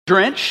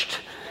drenched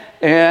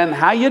and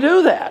how you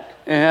do that.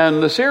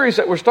 And the series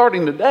that we're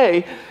starting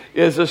today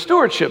is a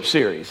stewardship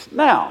series.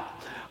 Now,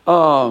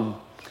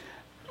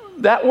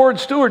 that word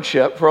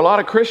stewardship, for a lot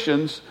of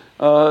Christians,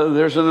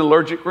 there's an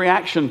allergic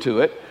reaction to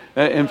it.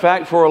 In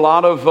fact, for a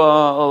lot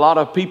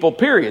of people,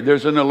 period,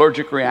 there's an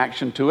allergic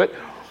reaction to it.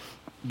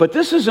 But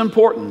this is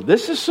important.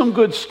 This is some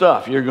good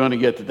stuff you're going to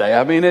get today.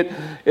 I mean,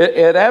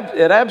 it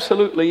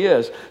absolutely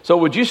is. So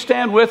would you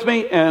stand with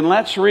me and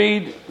let's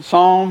read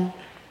Psalm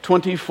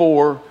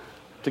 24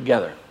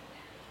 together.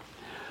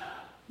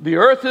 The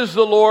earth is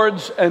the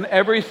Lord's and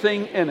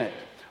everything in it,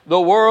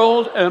 the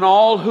world and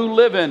all who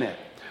live in it.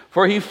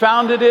 For he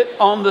founded it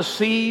on the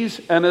seas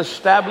and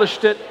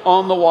established it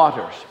on the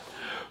waters.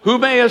 Who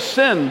may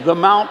ascend the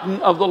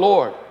mountain of the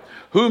Lord?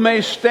 Who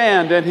may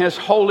stand in his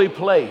holy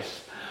place?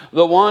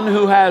 The one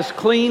who has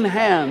clean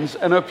hands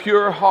and a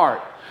pure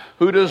heart,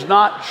 who does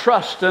not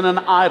trust in an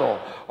idol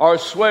or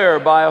swear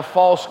by a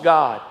false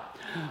god.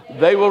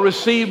 They will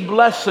receive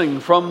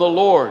blessing from the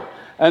Lord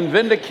and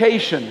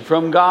vindication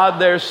from God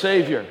their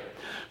Savior.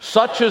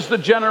 Such is the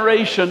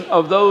generation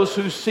of those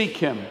who seek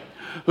him,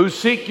 who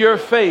seek your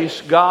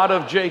face, God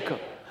of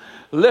Jacob.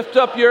 Lift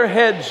up your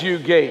heads, you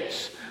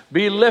gates.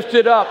 Be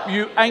lifted up,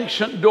 you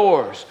ancient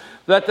doors,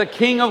 that the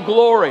King of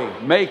glory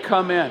may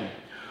come in.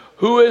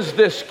 Who is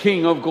this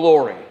King of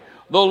glory?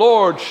 The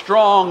Lord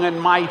strong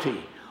and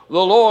mighty,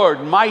 the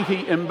Lord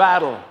mighty in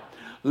battle.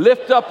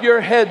 Lift up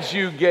your heads,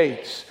 you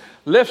gates.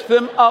 Lift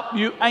them up,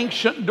 you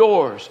ancient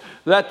doors,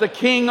 that the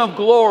King of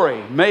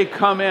glory may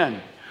come in.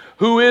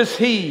 Who is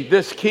he,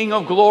 this King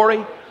of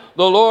glory?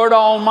 The Lord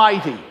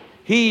Almighty.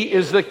 He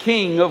is the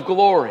King of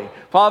glory.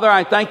 Father,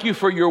 I thank you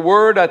for your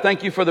word. I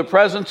thank you for the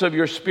presence of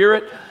your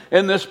Spirit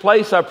in this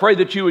place. I pray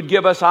that you would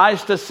give us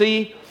eyes to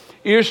see,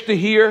 ears to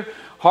hear,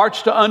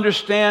 hearts to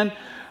understand.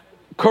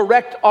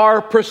 Correct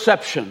our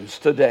perceptions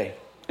today.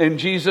 In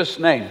Jesus'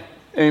 name,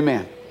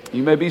 amen.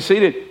 You may be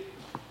seated.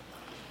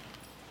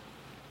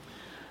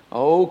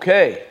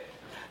 Okay.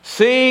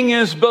 Seeing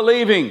is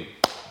believing,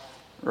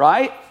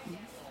 right?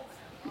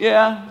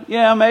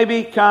 Yeah,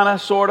 maybe, kind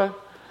of, sort of.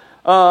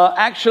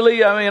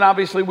 Actually, I mean,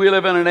 obviously we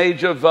live in an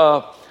age of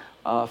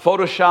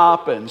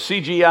Photoshop and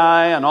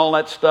CGI and all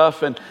that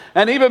stuff. And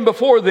even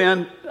before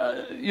then,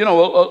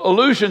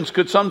 illusions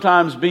could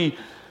sometimes be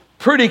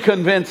pretty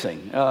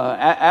convincing,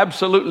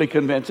 absolutely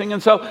convincing.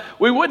 And so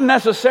we wouldn't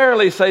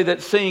necessarily say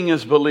that seeing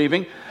is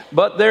believing,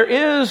 but there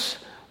is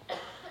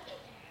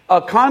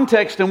a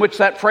context in which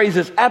that phrase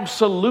is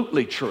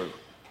absolutely true.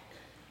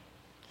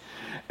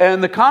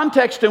 And the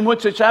context in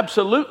which it's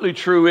absolutely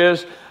true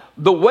is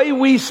the way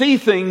we see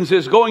things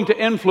is going to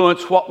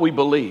influence what we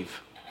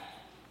believe.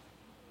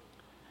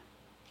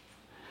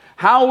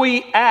 How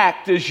we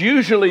act is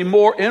usually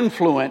more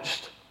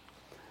influenced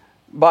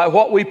by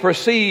what we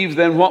perceive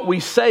than what we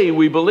say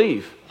we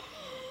believe.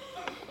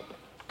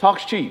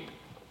 Talk's cheap.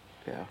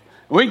 Yeah.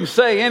 We can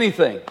say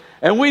anything,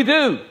 and we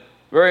do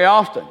very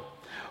often.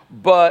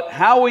 But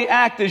how we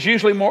act is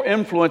usually more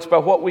influenced by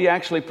what we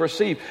actually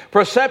perceive.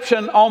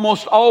 Perception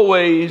almost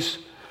always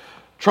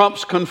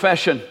trumps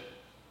confession.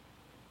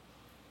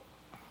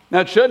 Now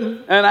it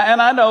shouldn't, and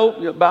I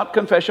know about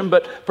confession,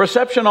 but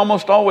perception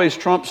almost always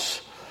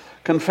trumps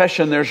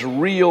confession. There's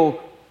real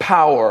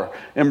power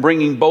in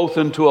bringing both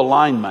into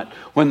alignment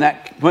when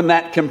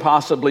that can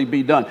possibly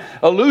be done.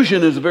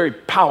 Illusion is a very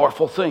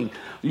powerful thing.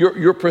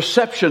 Your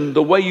perception,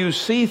 the way you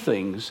see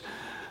things,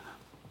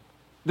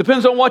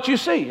 depends on what you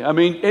see. I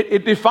mean,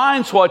 it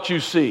defines what you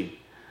see.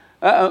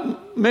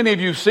 Many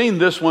of you have seen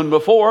this one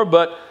before,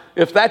 but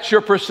if that's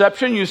your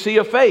perception, you see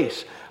a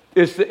face.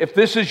 If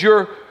this is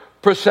your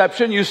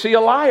perception, you see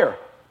a liar.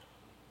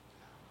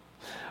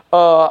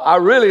 I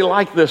really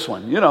like this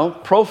one.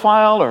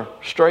 Profile or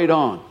straight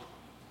on.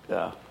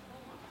 Yeah,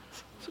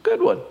 it's a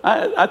good one.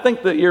 I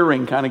think the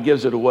earring kind of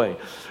gives it away.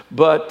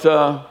 But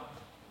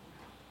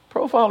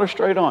profile or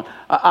straight on.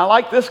 I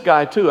like this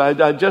guy too.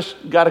 I just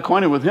got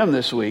acquainted with him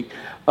this week.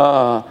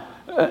 How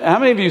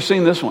many of you have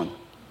seen this one?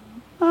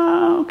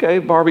 Okay,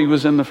 Barbie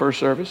was in the first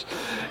service.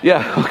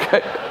 Yeah,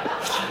 okay.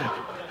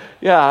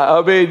 Yeah,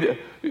 I mean,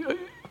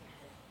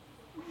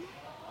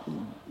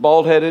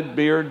 bald-headed,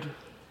 beard.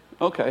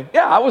 Okay,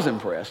 yeah, I was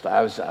impressed.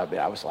 I was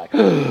like,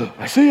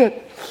 I see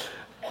it.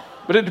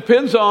 But it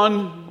depends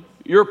on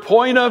your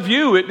point of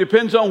view. It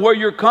depends on where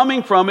you're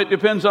coming from. It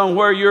depends on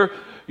where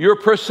your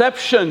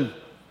perception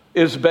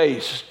is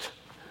based.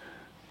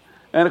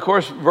 And of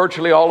course,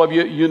 virtually all of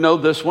you know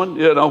this one.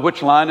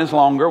 Which line is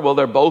longer? Well,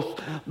 they're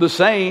both the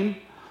same.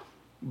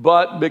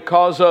 But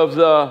because of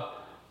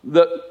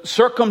the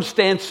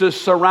circumstances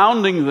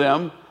surrounding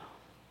them,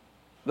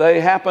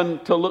 they happen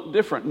to look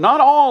different.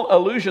 Not all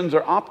illusions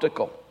are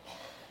optical.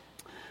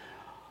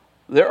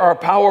 There are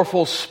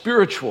powerful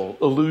spiritual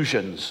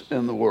illusions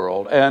in the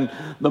world. And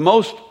the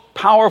most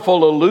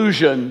powerful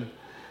illusion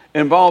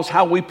involves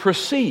how we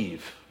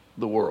perceive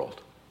the world,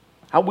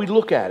 how we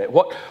look at it,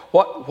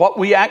 what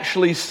we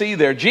actually see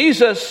there.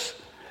 Jesus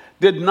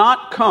did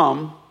not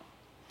come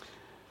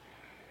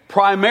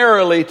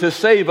primarily to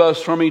save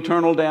us from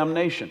eternal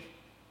damnation.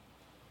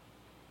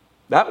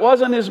 That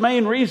wasn't his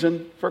main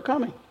reason for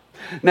coming.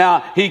 Now,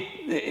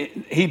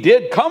 he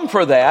did come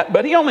for that,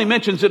 but he only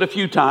mentions it a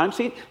few times.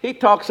 He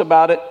talks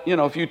about it,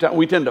 a few times.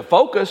 We tend to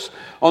focus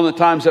on the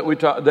times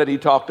that he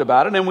talked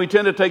about it, and we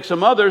tend to take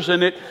some others,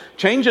 and it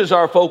changes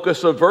our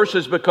focus of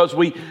verses because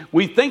we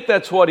think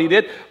that's what he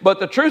did.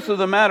 But the truth of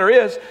the matter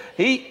is,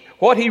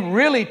 what he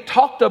really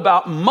talked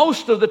about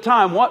most of the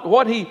time,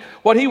 what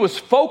he was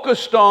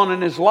focused on in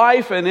his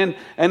life and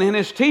in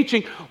his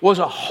teaching was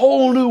a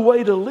whole new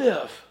way to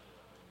live.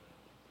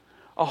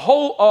 A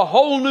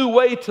whole new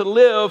way to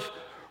live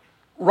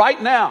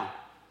right now.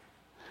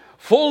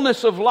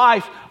 Fullness of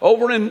life.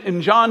 Over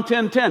in John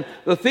 10:10,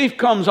 the thief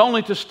comes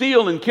only to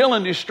steal and kill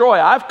and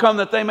destroy. I've come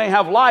that they may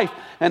have life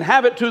and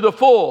have it to the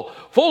full.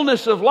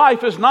 Fullness of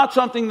life is not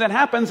something that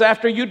happens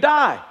after you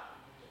die.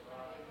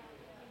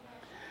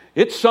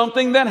 It's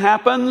something that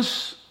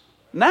happens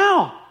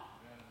now.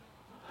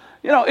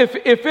 If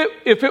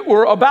it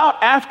were about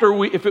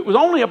if it was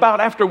only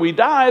about after we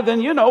die, then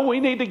we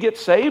need to get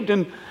saved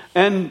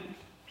and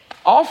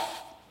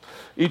off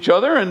each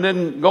other and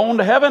then go on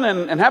to heaven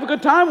and have a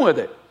good time with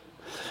it.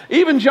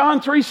 Even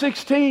John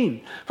 3:16,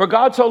 for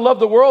God so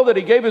loved the world that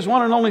he gave his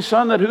one and only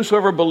Son, that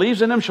whosoever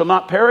believes in him shall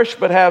not perish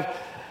but have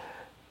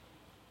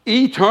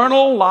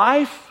eternal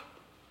life.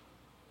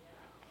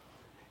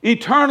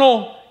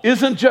 Eternal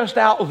isn't just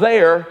out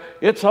there,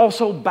 it's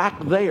also back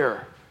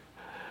there.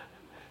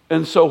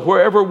 And so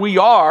wherever we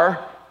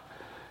are,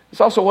 it's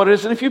also what it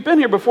is. And if you've been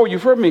here before,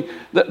 you've heard me.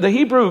 The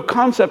Hebrew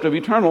concept of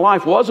eternal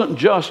life wasn't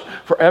just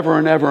forever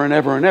and ever and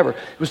ever and ever.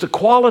 It was the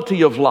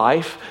quality of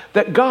life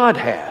that God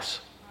has.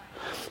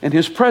 And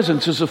his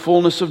presence is a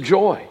fullness of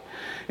joy.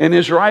 In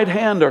his right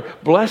hand are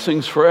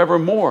blessings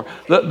forevermore.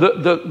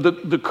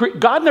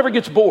 God never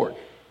gets bored.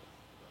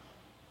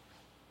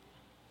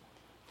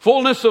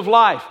 Fullness of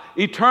life,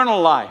 eternal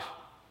life.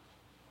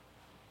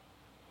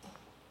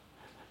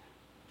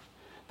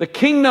 The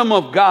kingdom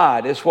of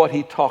God is what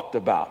he talked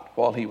about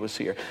while he was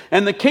here.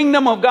 And the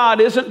kingdom of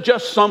God isn't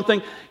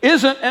something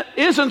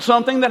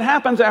that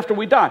happens after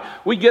we die.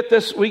 We get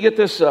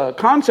this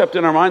concept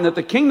in our mind that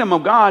the kingdom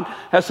of God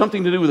has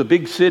something to do with a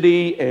big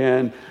city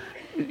and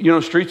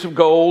streets of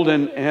gold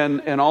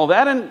and all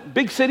that. And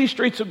big city,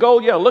 streets of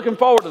gold, looking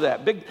forward to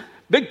that.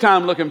 Big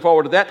time looking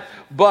forward to that.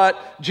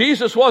 But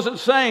Jesus wasn't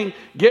saying,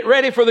 get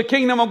ready for the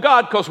kingdom of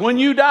God, because when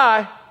you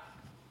die,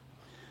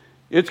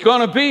 it's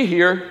going to be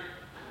here.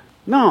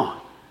 No,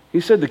 he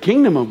said the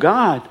kingdom of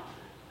God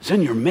is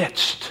in your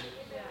midst.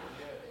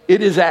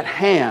 It is at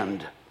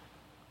hand.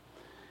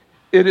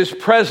 It is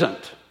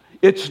present.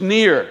 It's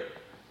near.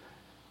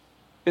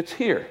 It's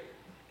here.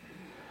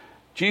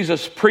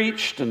 Jesus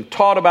preached and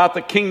taught about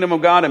the kingdom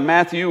of God in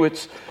Matthew.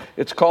 It's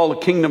called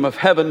the kingdom of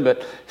heaven, but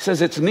he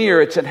says it's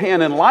near, it's at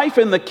hand. And life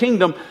in the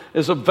kingdom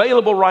is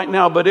available right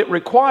now, but it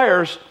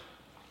requires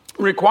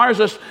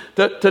us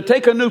to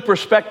take a new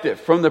perspective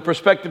from the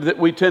perspective that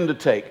we tend to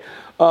take.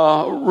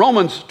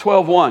 Romans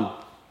 12:1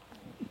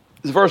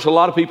 is a verse a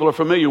lot of people are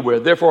familiar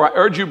with. Therefore, I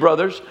urge you,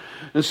 brothers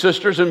and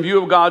sisters, in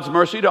view of God's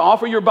mercy, to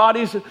offer your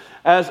bodies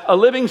as a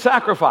living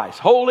sacrifice,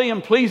 holy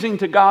and pleasing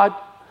to God.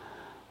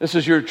 This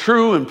is your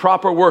true and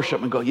proper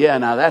worship. And go,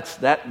 now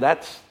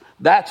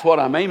that's what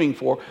I'm aiming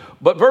for.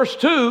 But verse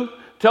 2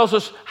 tells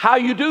us how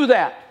you do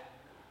that.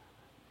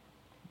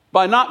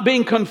 By not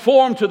being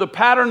conformed to the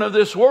pattern of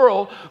this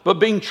world, but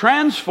being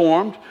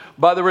transformed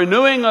by the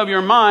renewing of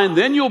your mind,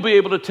 then you'll be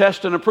able to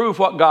test and approve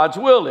what God's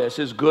will is,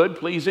 his good,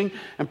 pleasing,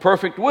 and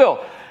perfect will.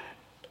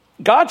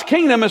 God's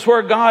kingdom is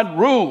where God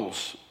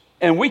rules,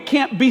 and we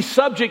can't be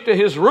subject to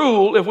his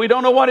rule if we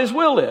don't know what his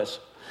will is.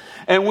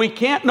 And we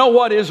can't know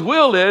what his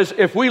will is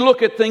if we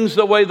look at things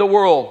the way the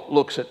world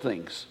looks at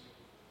things.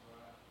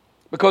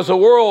 Because the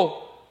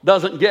world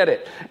doesn't get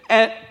it.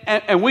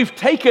 And we've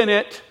taken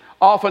it,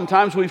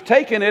 oftentimes we've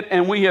taken it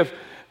and we have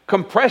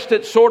compressed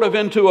it sort of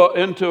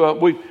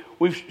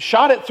we've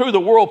shot it through the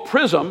world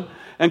prism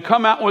and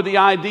come out with the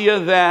idea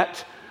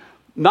that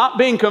not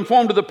being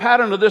conformed to the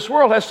pattern of this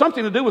world has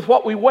something to do with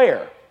what we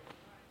wear.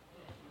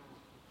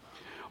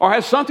 Or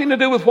has something to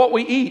do with what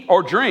we eat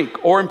or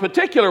drink, or in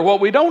particular what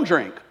we don't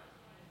drink.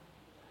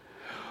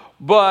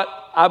 But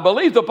I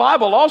believe the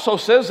Bible also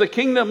says the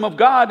kingdom of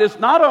God is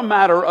not a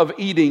matter of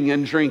eating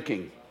and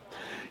drinking.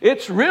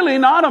 It's really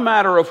not a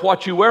matter of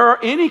what you wear or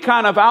any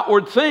kind of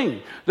outward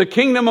thing. The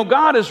kingdom of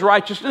God is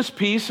righteousness,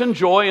 peace, and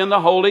joy in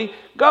the Holy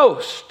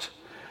Ghost.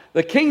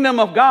 The kingdom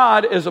of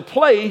God is a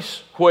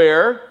place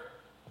where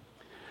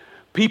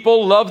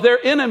people love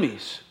their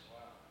enemies.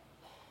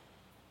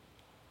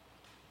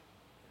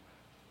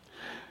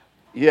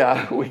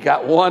 Yeah, we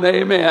got one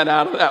amen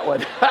out of that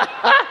one.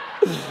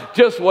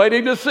 Just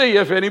waiting to see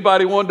if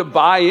anybody wanted to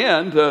buy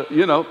in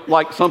to,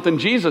 like something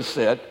Jesus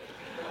said.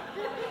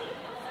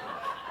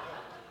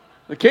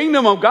 The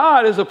kingdom of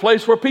God is a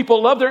place where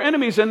people love their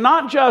enemies, and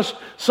not just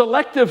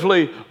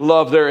selectively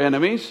love their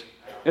enemies.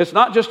 It's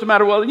not just a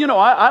matter of,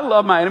 I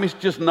love my enemies,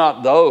 just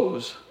not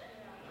those.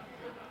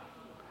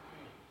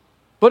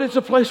 But it's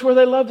a place where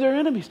they love their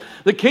enemies.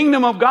 The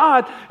kingdom of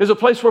God is a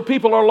place where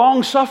people are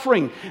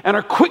long-suffering and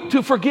are quick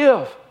to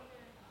forgive.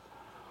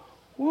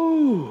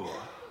 Woo.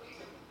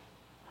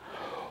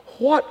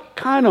 What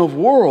kind of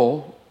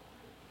world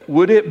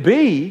would it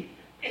be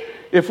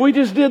if we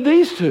just did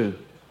these two?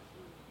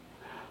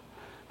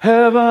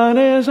 Heaven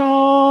is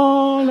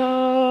all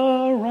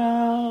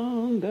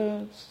around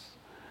us.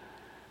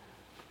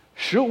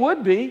 Sure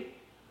would be.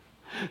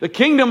 The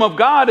kingdom of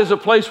God is a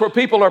place where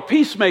people are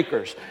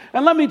peacemakers.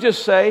 And let me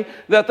just say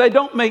that they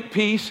don't make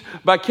peace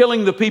by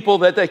killing the people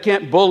that they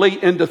can't bully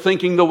into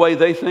thinking the way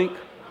they think.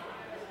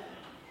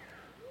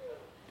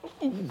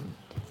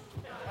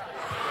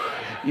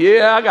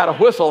 Yeah, I got a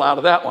whistle out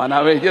of that one.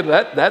 I mean,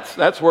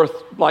 that's worth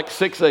like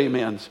 6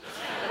 amens.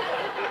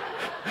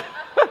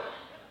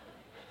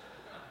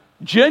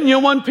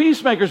 Genuine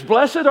peacemakers.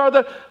 Blessed are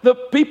the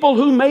people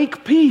who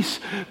make peace,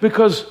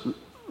 because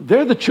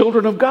they're the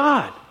children of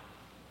God.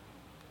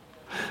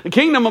 The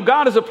kingdom of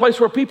God is a place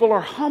where people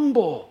are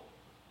humble,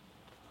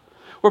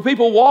 where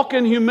people walk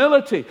in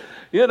humility.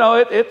 You know,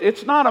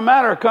 it's not a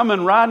matter of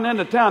coming riding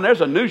into town. There's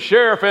a new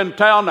sheriff in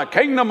town. The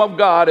kingdom of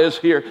God is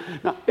here.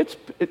 Now,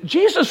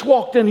 Jesus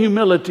walked in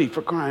humility,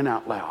 for crying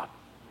out loud.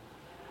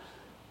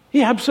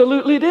 He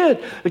absolutely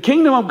did. The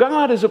kingdom of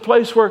God is a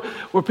place where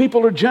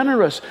people are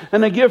generous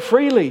and they give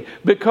freely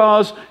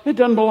because it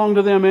doesn't belong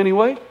to them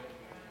anyway.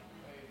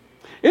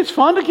 It's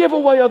fun to give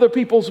away other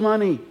people's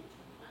money.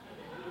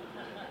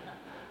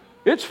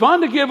 It's fun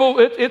to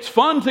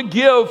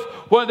give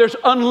when there's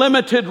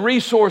unlimited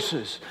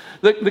resources.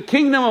 The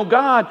kingdom of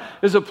God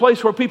is a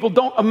place where people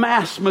don't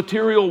amass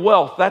material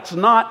wealth. That's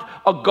not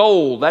a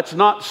goal. That's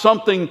not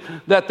something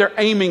that they're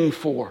aiming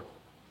for,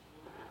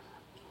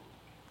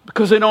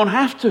 because they don't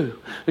have to.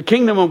 The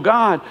kingdom of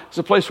God is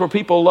a place where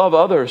people love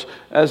others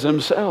as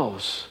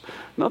themselves.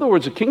 In other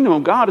words, the kingdom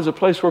of God is a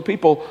place where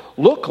people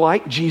look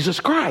like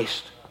Jesus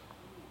Christ.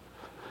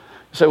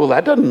 You say, well,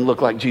 that doesn't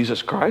look like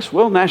Jesus Christ.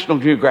 Well, National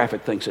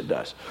Geographic thinks it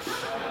does.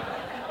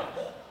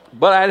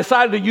 But I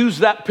decided to use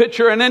that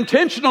picture and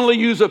intentionally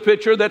use a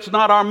picture that's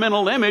not our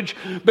mental image,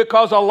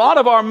 because a lot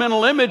of our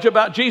mental image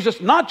about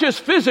Jesus, not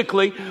just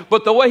physically,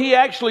 but the way he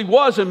actually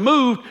was and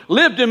moved,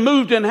 lived and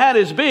moved and had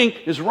his being,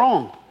 is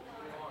wrong.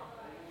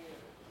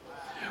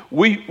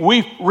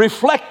 We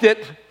reflect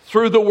it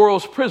through the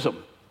world's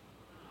prism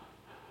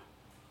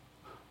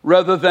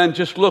rather than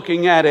just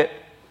looking at it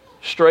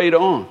straight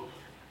on.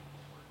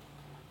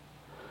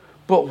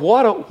 But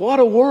what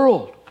a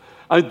world.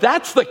 I mean,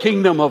 that's the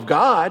kingdom of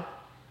God.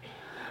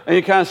 And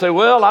you kind of say,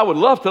 well, I would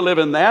love to live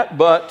in that,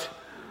 but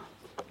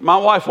my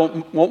wife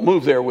won't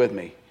move there with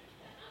me.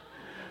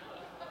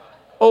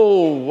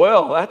 Oh,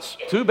 well, that's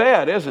too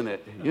bad, isn't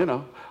it? You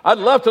know, I'd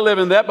love to live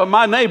in that, but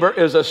my neighbor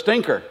is a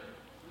stinker.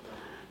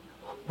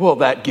 Well,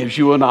 that gives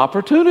you an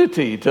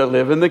opportunity to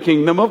live in the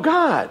kingdom of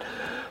God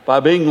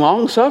by being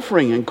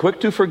long-suffering and quick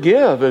to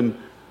forgive and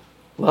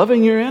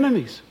loving your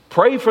enemies.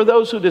 Pray for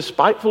those who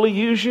despitefully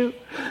use you.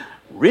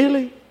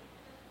 Really?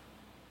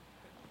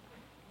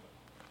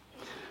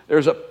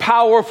 There's a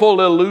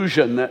powerful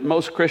illusion that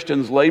most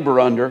Christians labor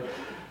under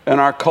in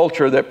our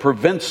culture that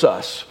prevents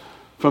us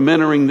from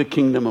entering the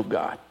kingdom of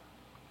God.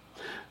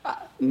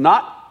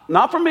 Not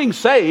from being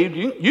saved.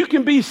 You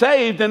can be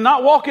saved and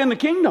not walk in the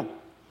kingdom.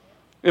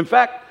 In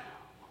fact,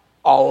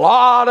 a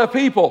lot of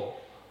people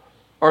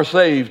are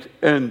saved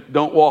and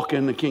don't walk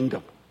in the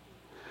kingdom.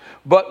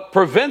 But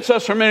prevents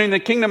us from entering the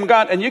kingdom of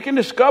God. And you can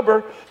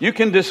discover,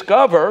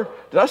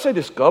 did I say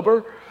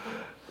discover?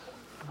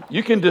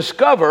 You can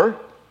discover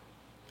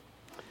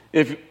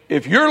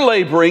if you're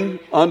laboring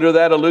under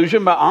that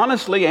illusion by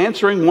honestly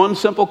answering one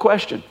simple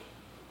question.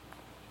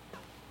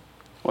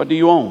 What do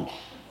you own?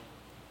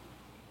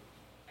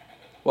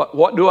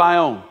 What do I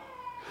own?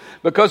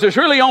 Because there's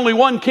really only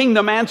one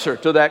kingdom answer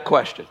to that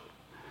question.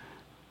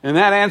 And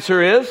that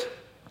answer is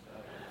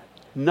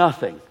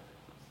nothing.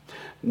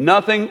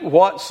 Nothing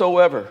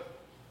whatsoever.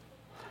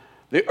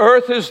 The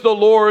earth is the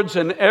Lord's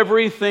and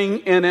everything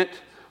in it,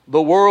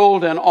 the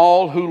world and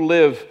all who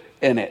live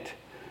in it.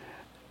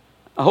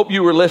 I hope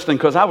you were listening,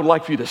 because I would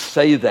like for you to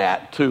say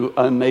that to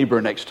a neighbor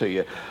next to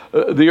you.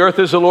 The earth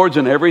is the Lord's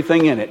and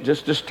everything in it.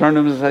 Just turn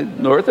to them and say,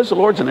 the earth is the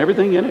Lord's and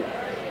everything in it.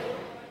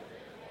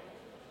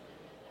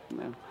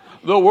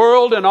 The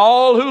world and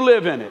all who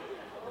live in it.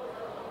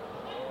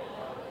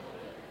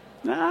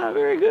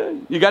 Very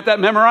good. You got that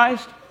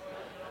memorized?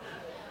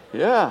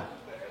 Yeah.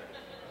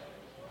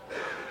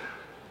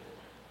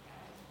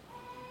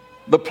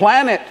 The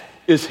planet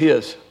is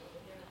his.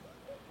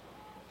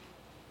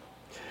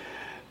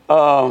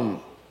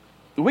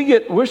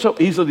 We're so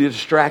easily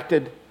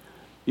distracted.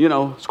 You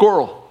know,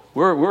 squirrel.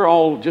 We're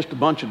all just a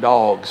bunch of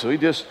dogs. We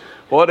just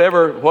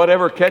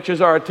whatever catches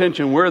our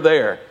attention, we're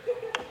there.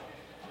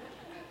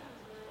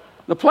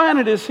 The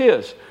planet is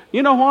his.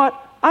 You know what?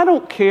 I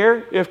don't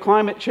care if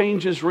climate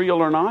change is real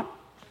or not.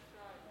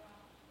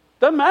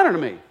 Doesn't matter to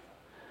me.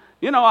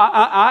 You know,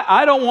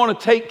 I don't want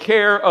to take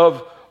care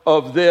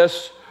of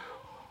this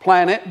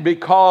planet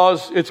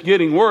because it's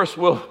getting worse.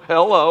 Well,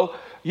 hello.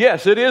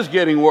 Yes, it is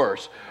getting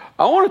worse.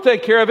 I want to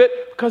take care of it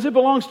because it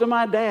belongs to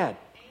my dad.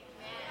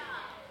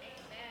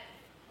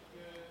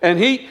 And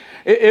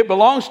it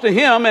belongs to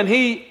him, and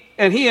he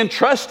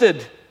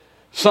entrusted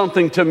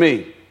something to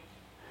me.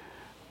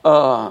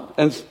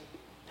 And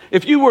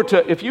if you were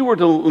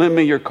to lend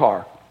me your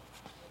car,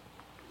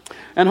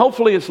 and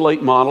hopefully it's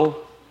late model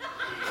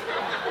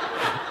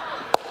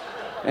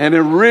and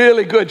in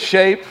really good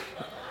shape,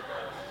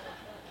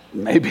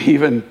 maybe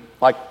even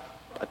like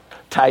an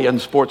Italian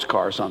sports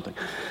car or something,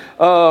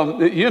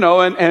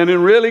 and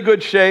in really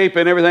good shape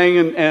and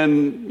everything,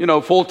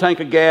 and full tank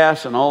of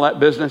gas and all that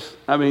business.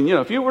 I mean,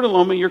 if you were to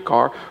loan me your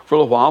car for a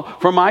little while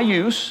for my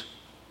use,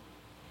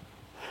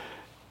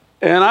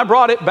 and I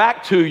brought it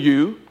back to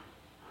you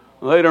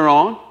later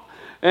on,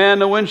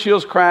 and the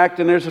windshield's cracked,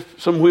 and there's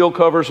some wheel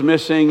covers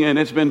missing, and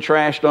it's been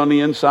trashed on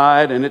the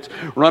inside, and it's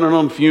running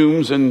on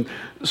fumes, and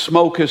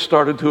smoke has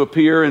started to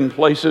appear in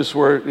places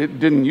where it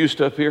didn't used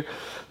to appear,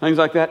 things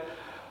like that.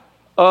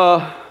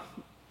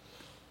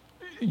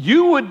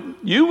 You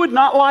would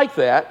not like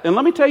that, and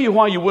let me tell you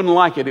why you wouldn't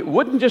like it. It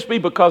wouldn't just be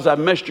because I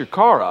messed your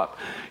car up.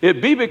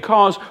 It'd be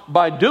because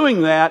by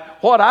doing that,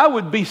 what I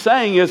would be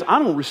saying is, I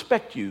don't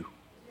respect you.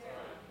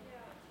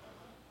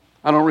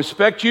 I don't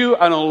respect you,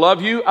 I don't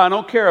love you, I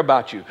don't care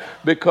about you,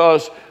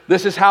 because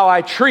this is how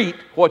I treat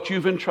what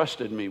you've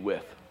entrusted me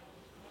with.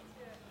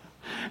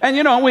 And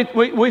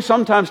we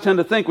sometimes tend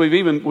to think we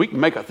can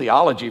make a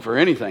theology for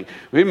anything.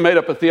 We even made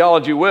up a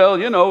theology,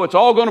 it's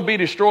all going to be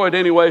destroyed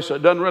anyway, so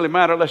it doesn't really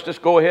matter. Let's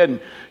just go ahead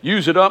and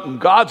use it up, and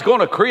God's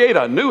going to create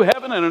a new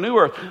heaven and a new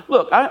earth.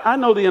 Look, I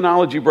know the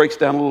analogy breaks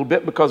down a little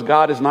bit because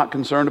God is not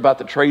concerned about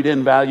the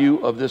trade-in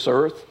value of this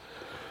earth.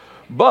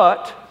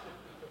 But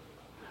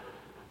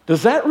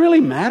does that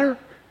really matter?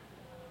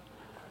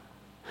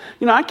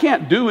 I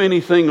can't do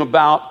anything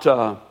about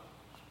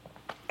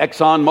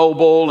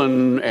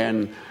ExxonMobil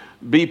and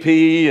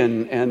BP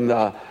and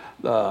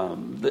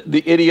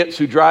the idiots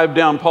who drive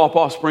down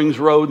Pawpaw Springs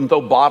Road and throw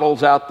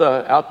bottles out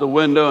the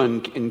window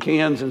and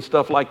cans and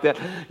stuff like that.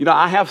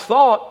 I have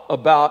thought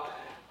about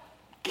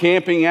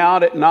camping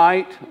out at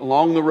night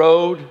along the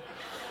road,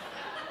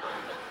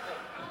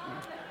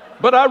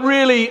 but I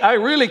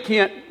really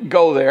can't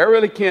go there. I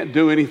really can't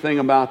do anything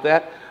about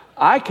that.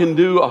 I can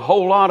do a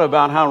whole lot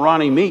about how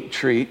Ronnie Meek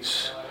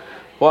treats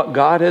what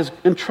God has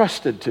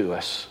entrusted to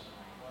us.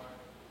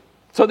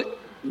 So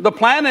the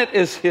planet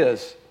is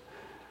his.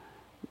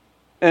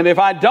 And if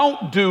I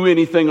don't do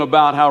anything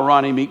about how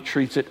Ronnie Meek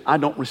treats it, I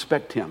don't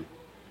respect him.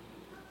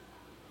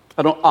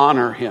 I don't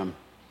honor him.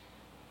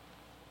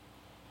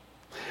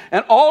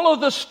 And all of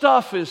the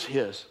stuff is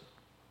his.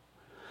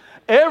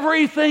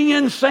 Everything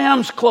in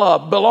Sam's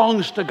Club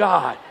belongs to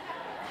God.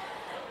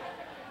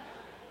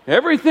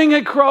 Everything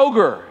at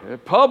Kroger,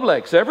 at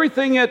Publix,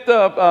 everything at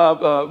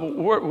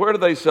where do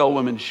they sell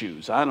women's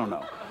shoes? I don't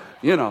know.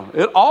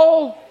 It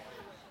all.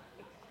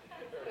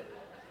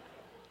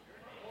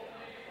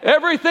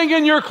 Everything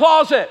in your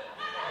closet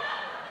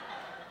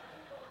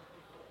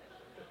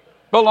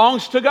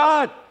belongs to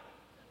God.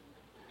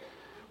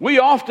 We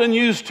often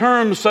use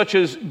terms such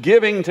as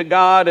giving to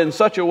God in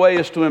such a way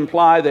as to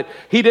imply that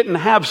He didn't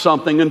have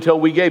something until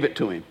we gave it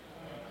to Him.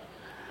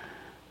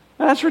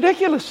 That's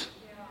ridiculous.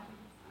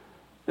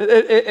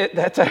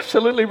 That's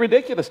absolutely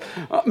ridiculous.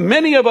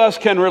 Many of us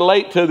can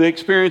relate to the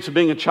experience of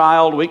being a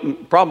child. We can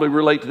probably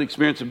relate to the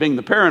experience of being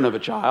the parent of a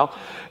child.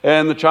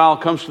 And the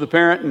child comes to the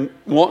parent and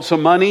wants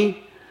some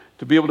money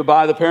to be able to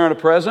buy the parent a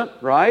present,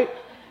 right?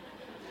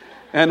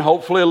 And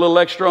hopefully a little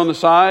extra on the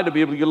side to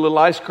be able to get a little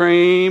ice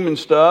cream and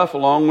stuff,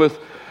 along with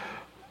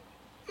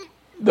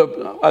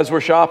as we're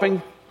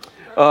shopping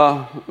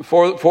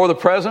for the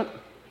present.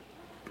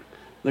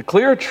 The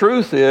clear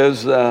truth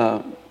is,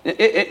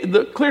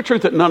 the clear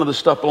truth that none of the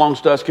stuff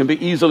belongs to us can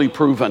be easily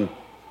proven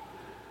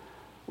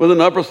with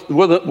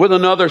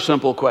another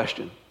simple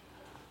question: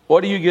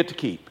 what do you get to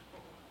keep?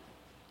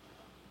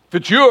 If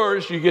it's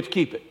yours, you get to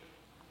keep it,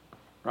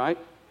 right?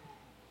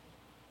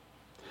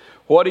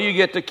 What do you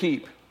get to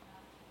keep?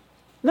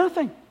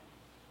 Nothing.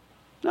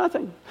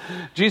 Nothing.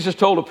 Jesus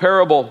told a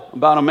parable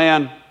about a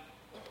man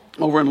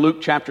over in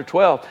Luke chapter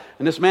 12,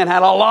 and this man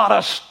had a lot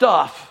of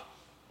stuff.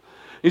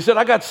 He said,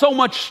 I got so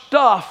much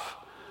stuff,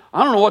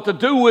 I don't know what to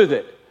do with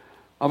it.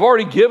 I've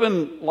already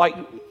given like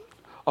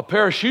a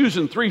pair of shoes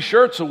and 3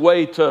 shirts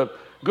away to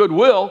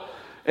Goodwill,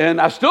 and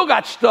I still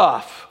got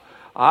stuff.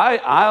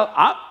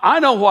 I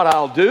know what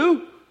I'll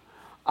do.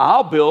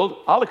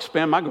 I'll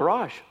expand my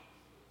garage.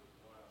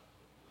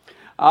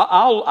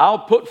 I'll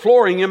put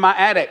flooring in my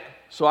attic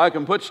so I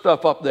can put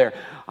stuff up there.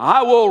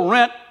 I will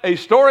rent a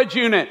storage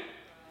unit.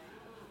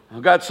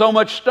 I've got so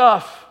much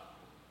stuff.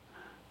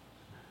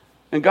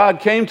 And God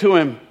came to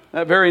him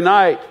that very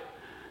night.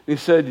 He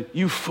said,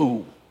 you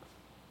fool.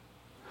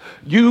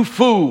 You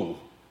fool.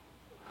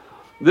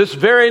 This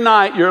very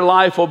night your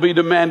life will be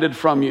demanded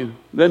from you.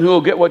 Then who will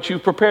get what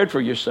you've prepared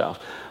for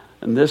yourself?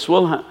 And this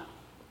will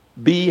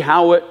be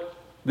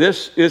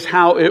this is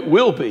how it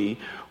will be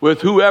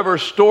with whoever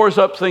stores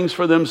up things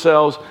for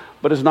themselves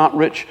but is not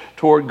rich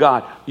toward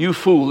God. You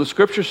fool. The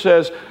scripture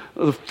says,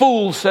 the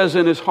fool says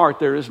in his heart,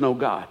 there is no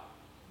God.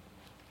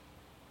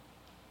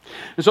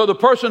 And so the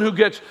person who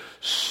gets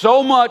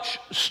so much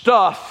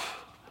stuff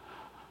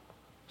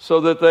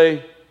so that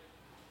they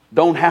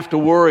don't have to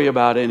worry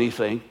about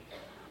anything,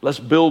 let's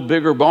build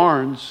bigger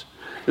barns,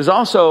 is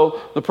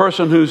also the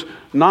person who's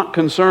not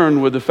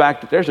concerned with the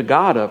fact that there's a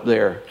God up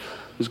there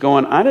who's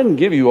going, I didn't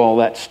give you all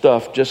that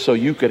stuff just so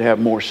you could have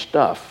more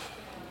stuff.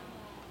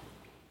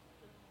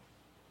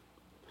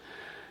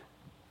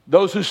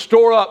 Those who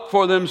store up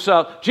for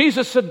themselves.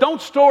 Jesus said,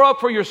 don't store up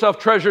for yourself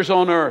treasures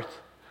on earth,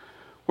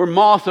 where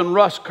moth and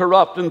rust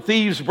corrupt and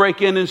thieves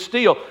break in and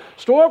steal.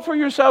 Store up for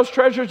yourselves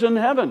treasures in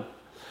heaven.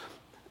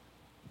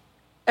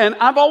 And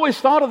I've always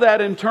thought of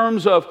that in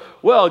terms of,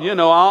 well,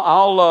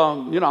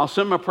 I'll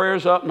send my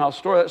prayers up and I'll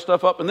store that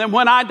stuff up, and then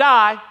when I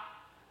die,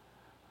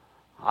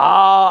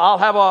 I'll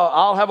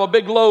have a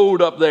big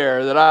load up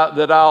there that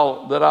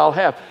I'll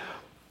have.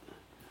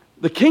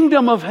 The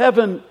kingdom of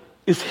heaven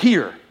is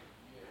here.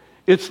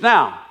 It's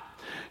now.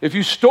 If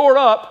you store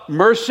up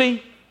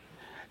mercy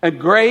and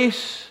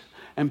grace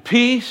and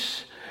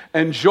peace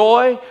and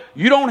joy,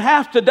 you don't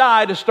have to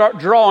die to start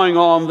drawing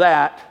on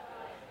that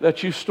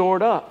you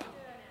stored up.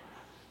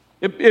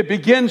 It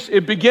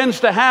begins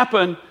to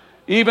happen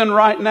even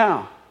right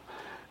now.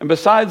 And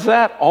besides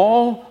that,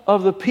 all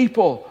of the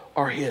people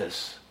are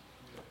His.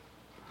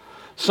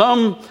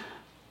 Some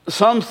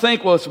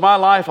think, well, it's my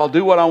life, I'll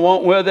do what I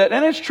want with it.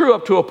 And it's true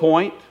up to a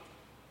point.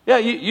 Yeah,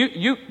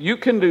 you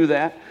can do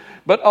that.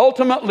 But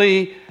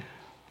ultimately,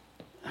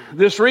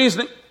 this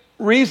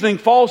reasoning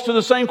falls to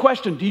the same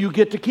question. Do you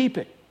get to keep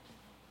it?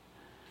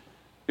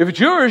 If it's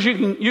yours,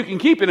 you can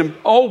keep it. And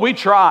we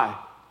try.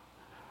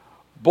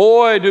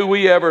 Boy, do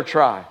we ever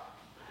try.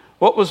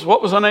 What was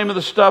the name of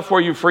the stuff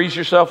where you freeze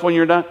yourself when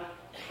you're done?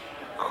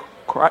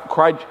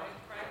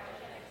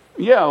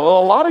 Yeah, well,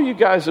 a lot of you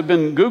guys have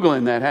been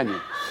Googling that,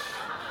 haven't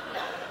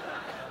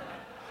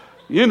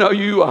you?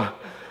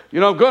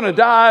 I'm going to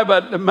die,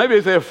 but maybe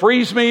if they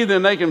freeze me,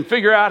 then they can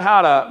figure out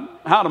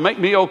how to make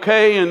me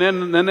okay, and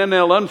then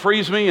they'll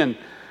unfreeze me, and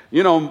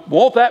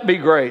won't that be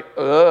great?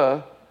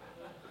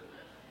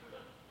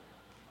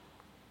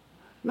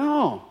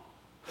 No.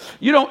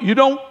 You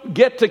don't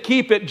get to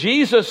keep it.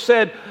 Jesus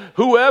said,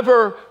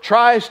 whoever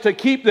tries to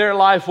keep their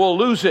life will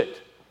lose it,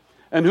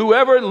 and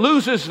whoever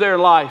loses their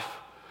life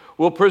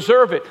will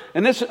preserve it.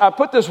 And I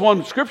put this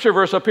one scripture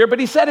verse up here, but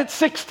He said it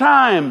 6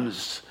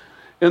 times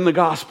in the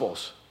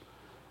Gospels.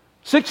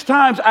 6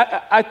 times.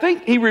 I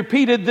think He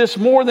repeated this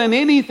more than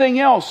anything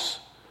else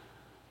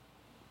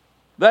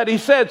that He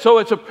said. So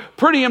it's a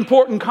pretty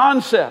important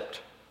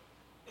concept.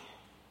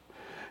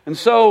 And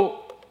so,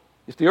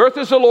 if the earth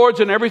is the Lord's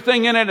and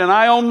everything in it, and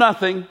I own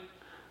nothing,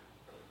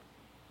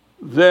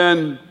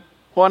 then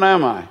what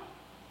am I?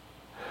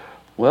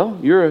 Well,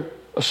 you're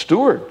a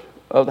steward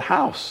of the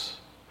house.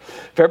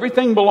 If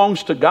everything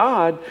belongs to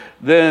God,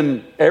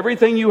 then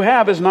everything you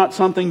have is not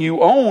something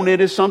you own.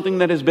 It is something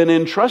that has been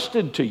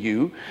entrusted to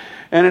you.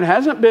 And it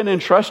hasn't been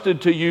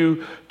entrusted to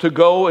you to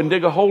go and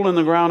dig a hole in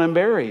the ground and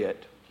bury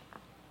it.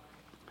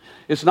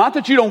 It's not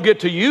that you don't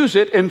get to use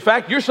it. In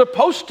fact, you're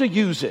supposed to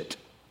use it.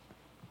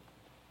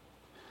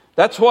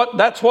 That's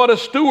what a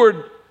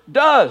steward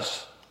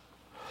does.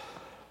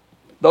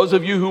 Those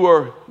of you who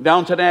are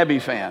Downton Abbey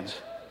fans.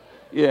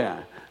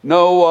 Yeah.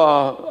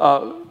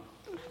 No,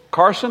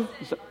 Carson?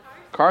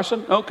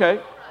 Carson? Okay.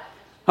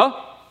 Huh?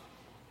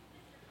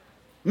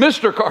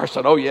 Mr.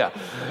 Carson. Oh, yeah.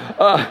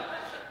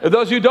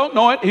 Those of you who don't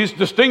know it, he's a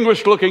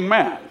distinguished looking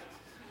man.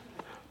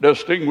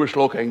 Distinguished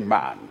looking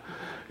man.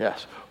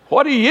 Yes.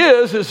 What he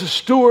is a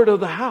steward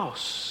of the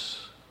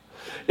house.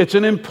 It's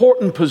an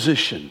important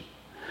position.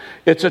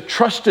 It's a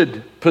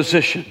trusted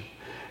position.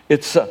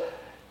 It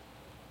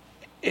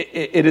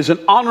is an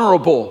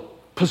honorable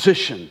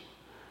position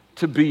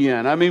to be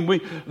in. I mean,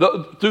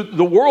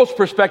 the world's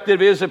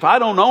perspective is, if I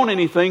don't own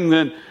anything,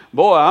 then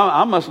boy,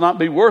 I must not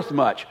be worth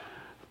much.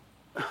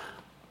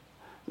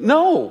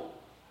 No,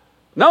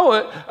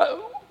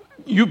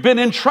 you've been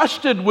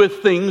entrusted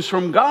with things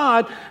from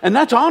God, and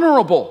that's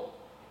honorable.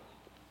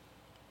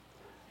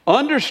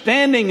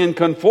 Understanding and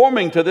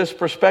conforming to this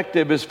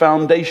perspective is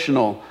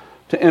foundational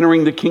to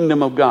entering the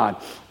kingdom of God.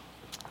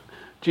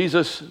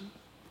 Jesus, a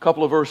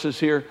couple of verses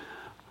here.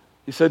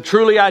 He said,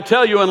 truly I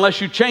tell you, unless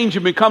you change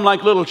and become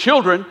like little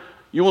children,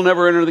 you will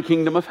never enter the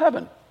kingdom of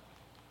heaven. It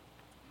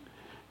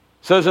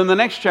says in the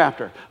next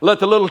chapter, let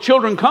the little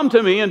children come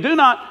to me and do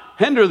not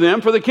hinder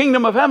them, for the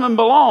kingdom of heaven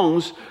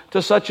belongs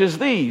to such as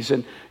these.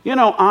 And,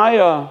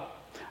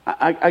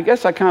 I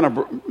guess I kind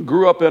of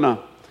grew up in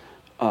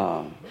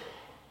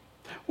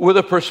with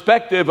a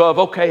perspective of,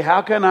 okay,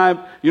 how can I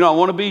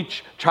want to be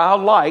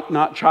childlike,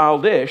 not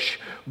childish,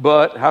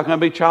 but how can I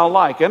be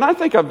childlike? And I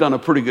think I've done a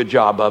pretty good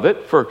job of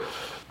it for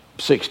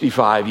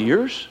 65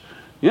 years.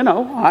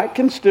 I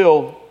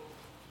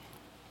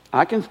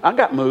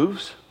got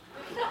moves.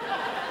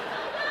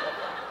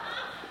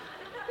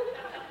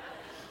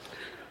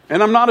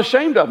 And I'm not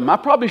ashamed of them. I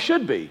probably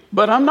should be,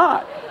 but I'm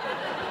not.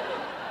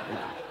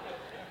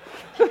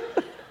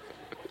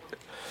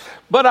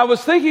 But I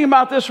was thinking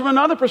about this from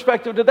another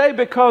perspective today,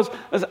 because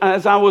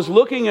as I was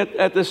looking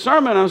at this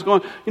sermon, I was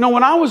going,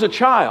 when I was a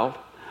child,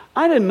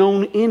 I didn't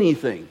own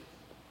anything.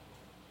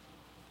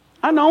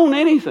 I didn't own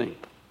anything.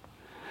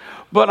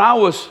 But I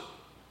was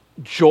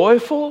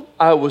joyful.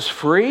 I was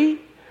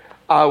free.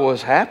 I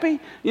was happy.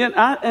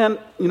 I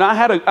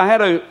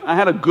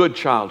had a good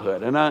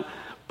childhood, and I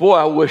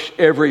wish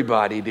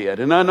everybody did.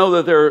 And I know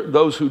that there are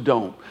those who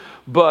don't.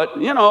 But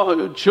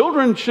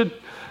children should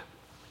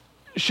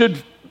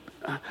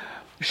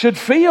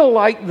feel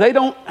like they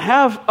don't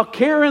have a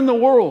care in the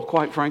world,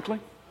 quite frankly.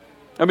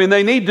 I mean,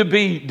 they need to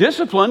be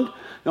disciplined.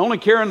 The only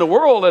care in the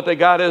world that they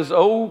got is,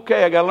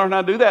 okay, I got to learn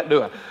how to do that,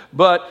 do I?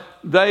 But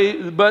I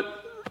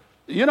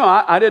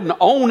didn't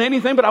own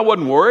anything, but I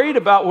wasn't worried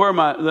about where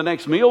the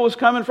next meal was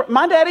coming from.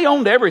 My daddy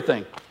owned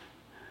everything.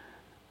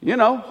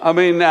 And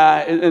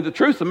the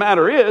truth of the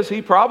matter is,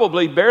 he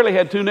probably barely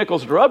had 2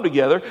 nickels to rub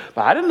together,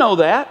 but I didn't know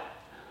that.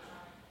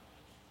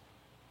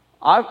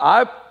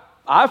 I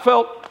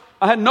felt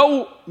I had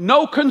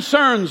no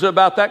concerns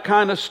about that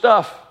kind of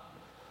stuff,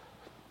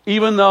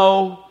 even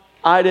though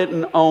I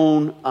didn't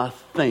own a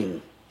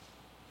thing.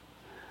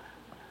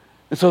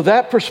 And so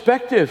that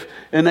perspective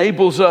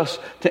enables us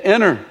to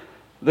enter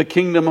the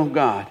kingdom of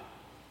God.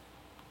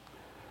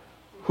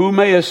 Who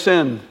may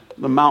ascend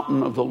the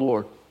mountain of the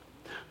Lord?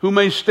 Who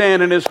may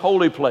stand in his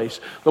holy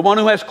place? The one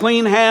who has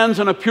clean hands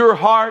and a pure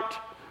heart,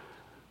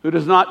 who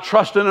does not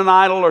trust in an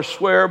idol or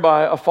swear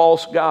by a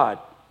false god.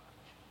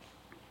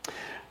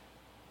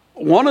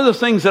 One of the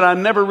things that I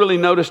never really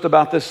noticed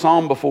about this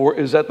psalm before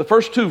is that the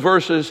first 2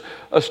 verses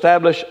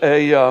establish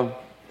having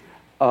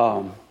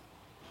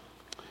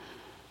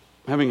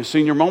a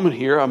senior moment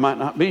here. I might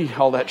not be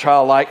all that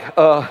childlike.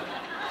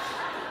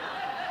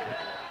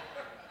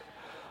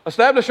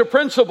 Establish a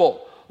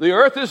principle. The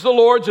earth is the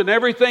Lord's and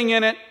everything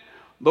in it,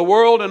 the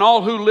world and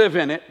all who live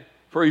in it,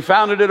 for he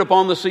founded it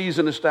upon the seas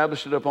and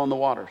established it upon the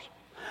waters.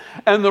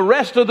 And the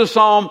rest of the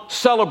psalm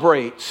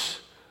celebrates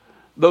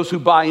those who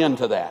buy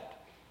into that.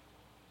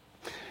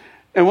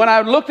 And when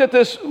I looked at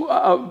this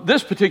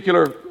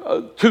particular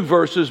 2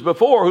 verses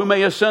before, who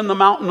may ascend the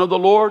mountain of the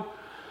Lord,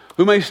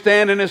 who may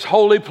stand in his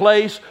holy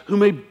place, who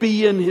may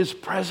be in his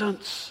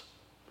presence.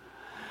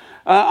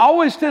 I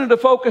always tended to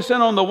focus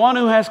in on the one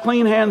who has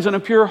clean hands and a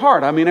pure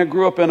heart. I mean, I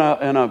grew up in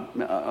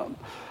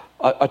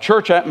a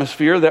church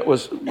atmosphere that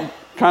was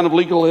kind of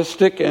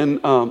legalistic and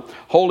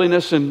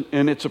holiness in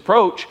its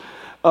approach.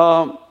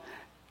 And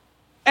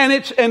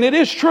it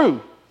is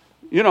true.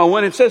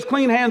 When it says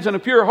clean hands and a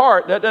pure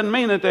heart, that doesn't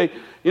mean that they,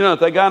 if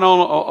they got on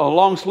a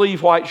long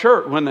sleeve white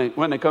shirt when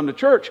they come to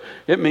church.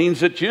 It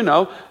means that,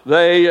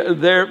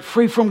 they're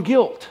free from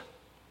guilt.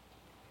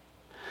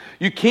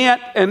 You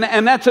can't,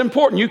 and that's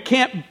important. You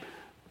can't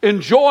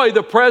enjoy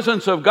the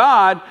presence of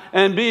God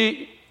and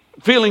be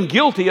feeling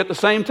guilty at the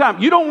same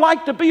time. You don't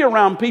like to be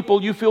around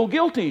people you feel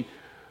guilty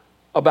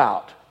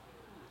about.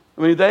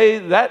 I mean,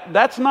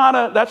 that's not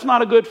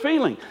a good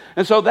feeling.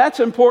 And so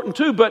that's important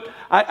too. But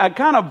I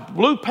kind of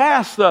blew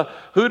past the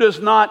who does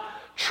not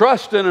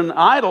trust in an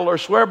idol or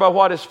swear by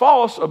what is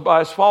false, or by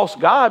his false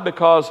god,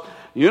 because,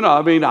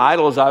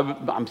 idols,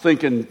 I'm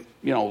thinking,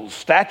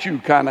 statue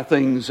kind of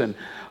things. And,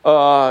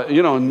 no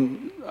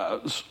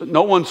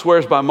one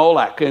swears by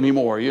Moloch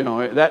anymore,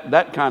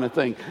 that kind of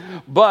thing.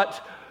 But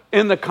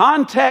in the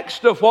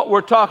context of what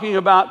we're talking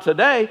about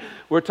today,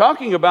 we're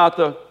talking about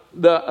the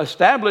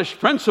established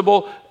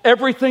principle,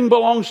 everything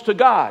belongs to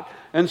God.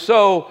 And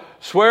so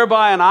swear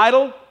by an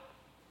idol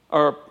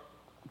or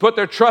put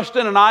their trust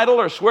in an idol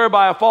or swear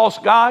by a false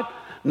god,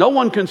 no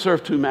one can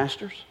serve 2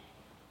 masters.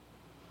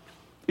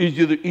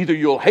 Either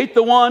you'll hate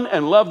the one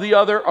and love the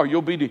other, or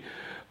you'll be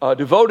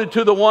devoted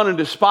to the one and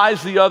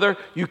despise the other.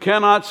 You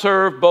cannot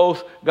serve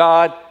both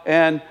God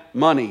and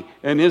money.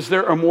 And is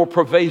there a more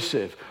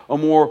pervasive, a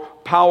more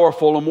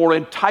powerful, a more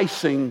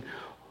enticing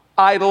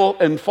idol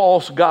and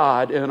false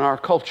god in our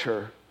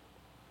culture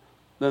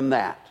than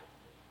that?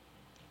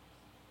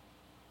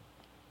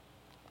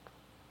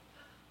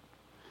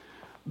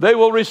 They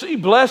will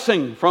receive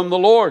blessing from the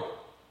Lord,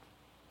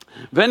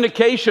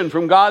 vindication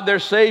from God their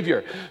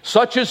Savior.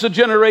 Such is the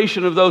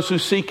generation of those who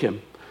seek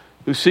him,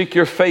 who seek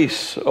your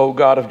face, O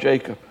God of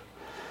Jacob.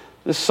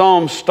 This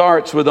psalm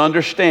starts with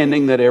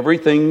understanding that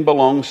everything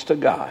belongs to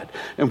God.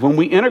 And when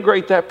we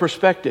integrate that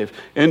perspective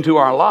into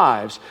our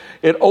lives,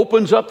 it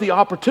opens up the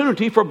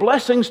opportunity for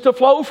blessings to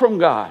flow from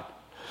God.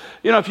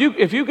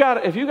 If you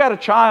got a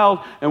child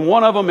and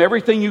one of them,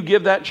 everything you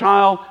give that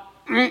child,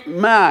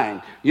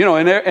 mine.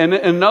 And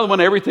another one,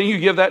 everything you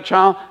give that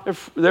child,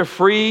 they're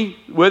free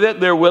with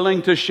it. They're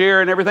willing to share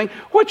and everything.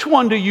 Which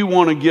one do you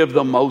want to give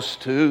the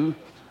most to?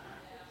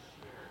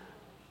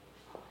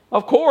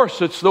 Of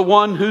course, it's the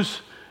one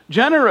who's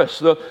generous,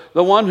 the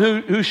one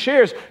who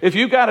shares. If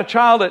you got a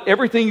child that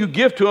everything you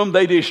give to them,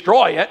 they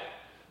destroy it,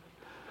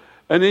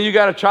 and then you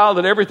got a child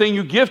that everything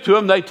you give to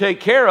them, they take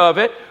care of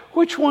it,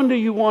 which one do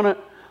you want to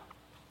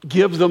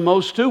give the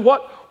most to?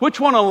 Which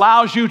one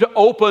allows you to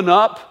open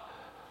up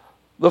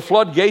the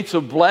floodgates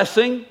of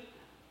blessing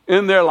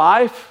in their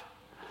life?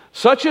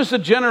 Such is the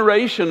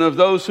generation of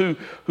those who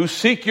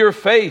seek your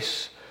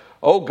face,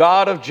 O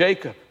God of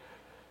Jacob.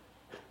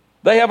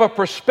 They have a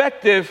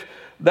perspective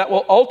that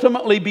will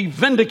ultimately be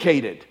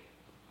vindicated,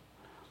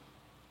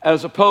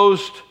 as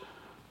opposed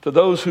to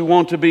those who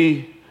want to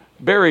be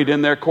buried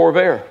in their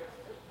Corvair.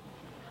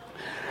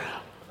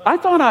 I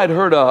thought I'd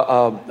heard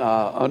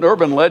an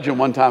urban legend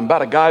one time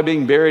about a guy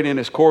being buried in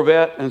his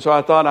Corvette, and so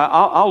I thought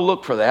I'll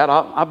look for that.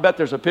 I bet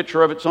there's a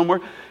picture of it somewhere.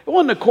 It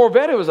wasn't a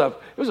Corvette; it was a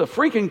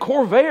freaking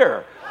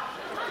Corvair.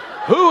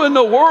 Who in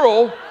the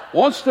world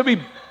wants to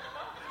be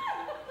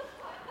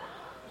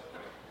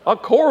a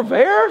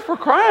Corvair, for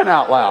crying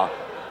out loud?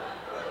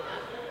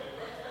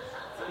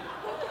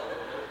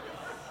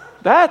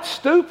 That's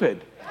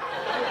stupid.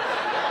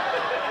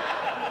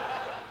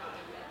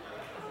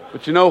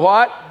 But you know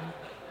what?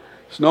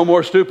 It's no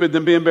more stupid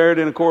than being buried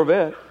in a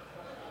Corvette.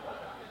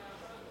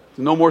 It's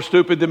no more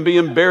stupid than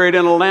being buried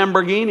in a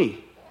Lamborghini.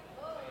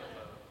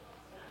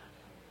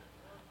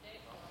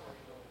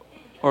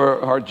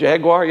 Or a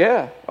Jaguar,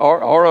 yeah.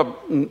 Or a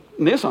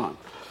Nissan.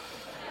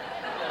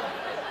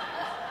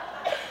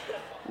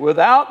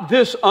 Without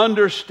this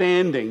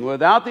understanding,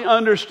 without the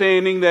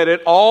understanding that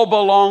it all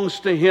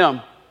belongs to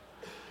Him,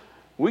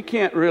 we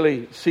can't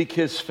really seek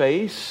His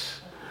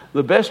face.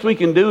 The best we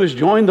can do is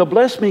join the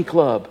Bless Me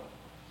Club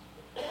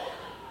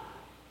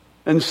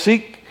and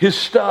seek His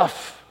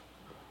stuff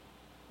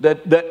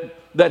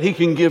that He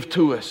can give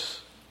to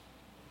us.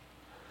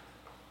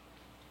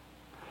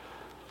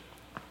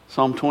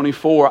 Psalm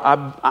 24,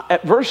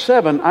 at verse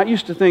 7, I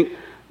used to think,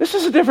 this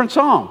is a different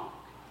psalm.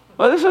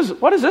 Well,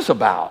 what is this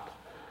about?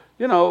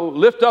 You know,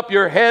 lift up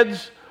your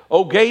heads,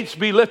 O gates,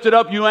 be lifted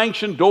up, you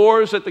ancient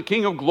doors, that the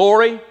King of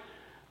glory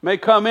may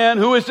come in.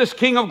 Who is this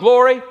King of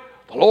glory?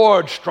 The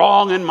Lord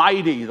strong and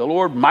mighty, the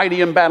Lord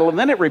mighty in battle. And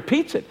then it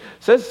repeats it,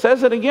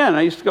 says it again.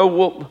 I used to go,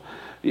 well,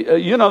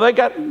 you know,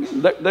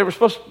 they were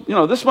supposed to, you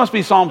know, this must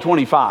be Psalm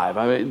 25.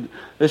 I mean,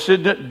 this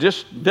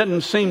just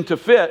didn't seem to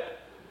fit.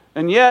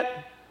 And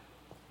yet,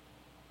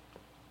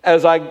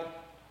 as I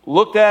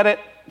looked at it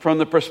from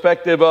the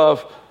perspective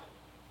of,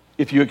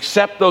 if you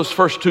accept those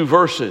first two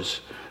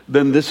verses,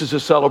 then this is a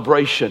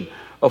celebration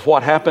of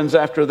what happens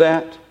after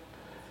that.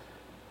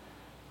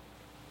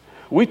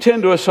 We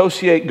tend to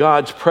associate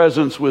God's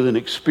presence with an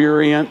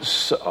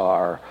experience,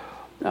 or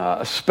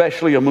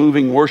especially a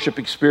moving worship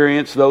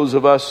experience. Those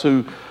of us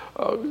who,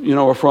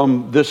 are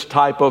from this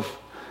type of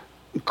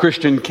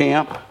Christian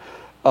camp,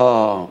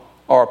 or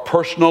a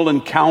personal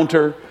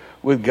encounter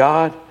with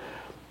God.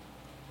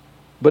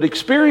 But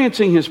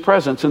experiencing His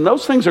presence, and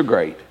those things are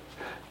great.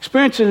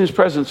 Experiencing His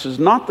presence is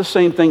not the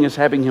same thing as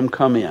having Him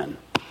come in.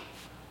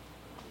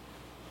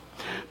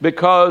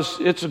 Because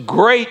it's a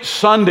great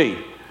Sunday.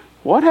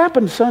 What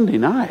happened Sunday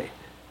night?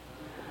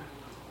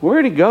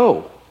 Where'd He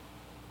go?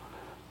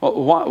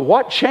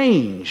 What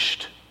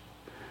changed?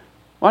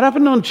 What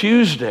happened on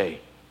Tuesday?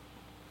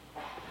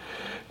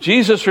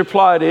 Jesus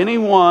replied,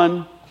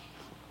 anyone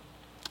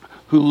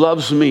who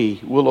loves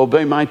me will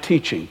obey my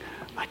teaching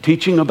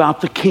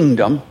about the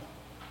kingdom.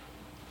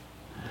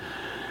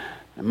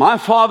 And my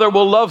Father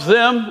will love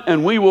them,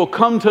 and we will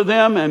come to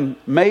them and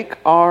make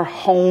our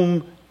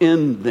home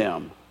in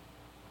them.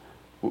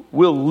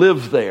 We'll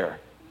live there.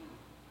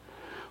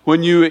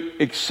 When you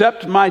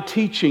accept my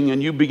teaching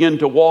and you begin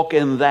to walk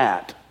in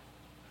that,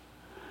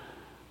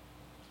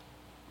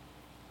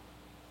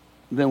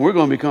 then we're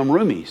going to become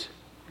roomies.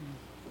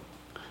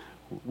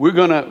 We're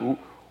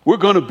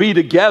going to be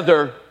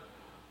together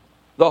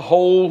the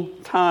whole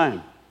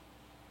time.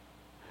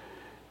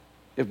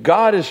 If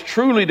God is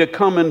truly to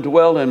come and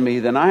dwell in me,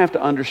 then I have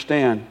to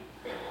understand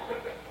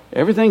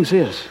everything's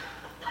His,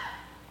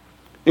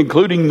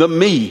 including the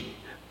me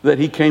that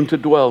He came to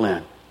dwell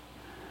in.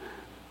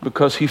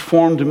 Because He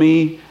formed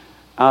me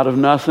out of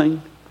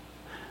nothing,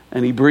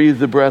 and He breathed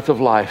the breath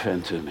of life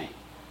into me.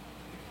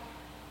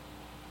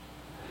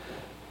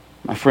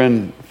 My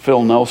friend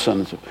Phil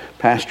Nelson is a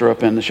pastor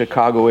up in the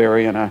Chicago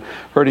area, and I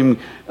heard him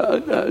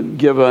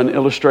give an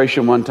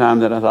illustration one time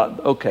that I thought,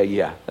 okay,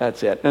 yeah,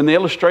 that's it. And the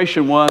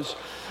illustration was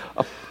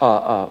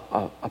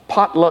a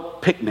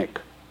potluck picnic.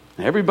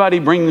 Everybody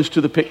brings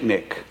to the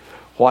picnic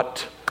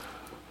what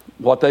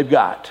they've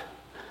got.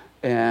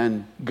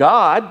 And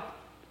God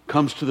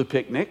comes to the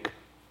picnic,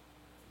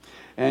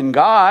 and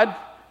God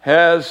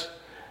has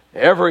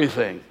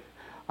everything.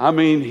 I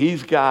mean,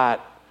 He's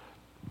got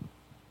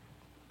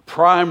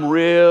prime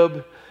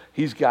rib,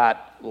 He's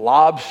got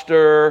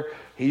lobster,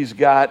 He's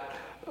got,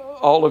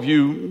 all of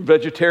you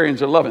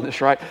vegetarians are loving this,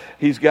 right?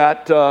 He's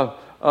got,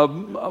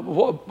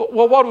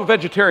 what do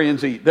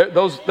vegetarians eat?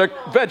 They're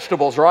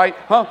vegetables, right?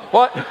 Huh?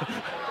 What?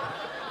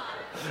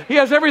 He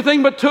has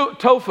everything but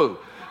tofu.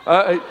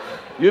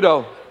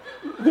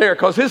 There,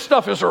 because His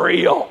stuff is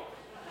real.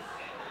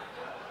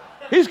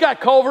 He's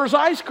got Culver's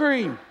ice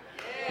cream.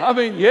 I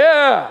mean,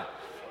 yeah.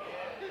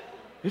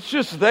 It's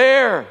just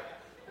there.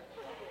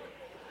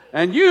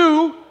 And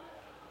you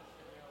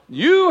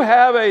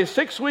have a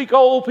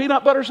 6-week-old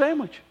peanut butter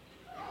sandwich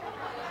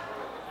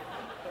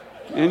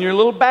in your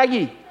little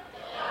baggie.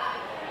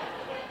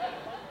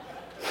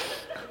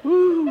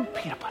 Ooh,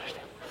 peanut butter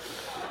sandwich.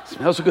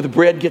 Smells so good. The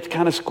bread gets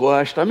kind of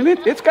squashed. I mean,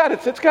 it's got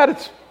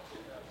its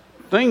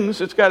things.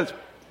 It's got its,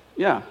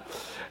 yeah.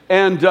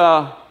 And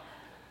God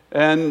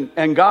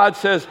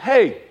says,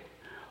 hey,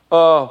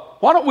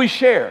 why don't we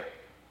share?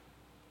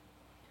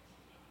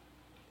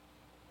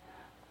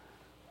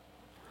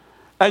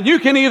 And you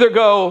can either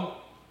go,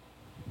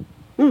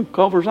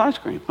 Culver's ice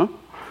cream, huh?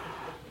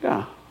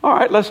 Yeah. All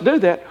right, let's do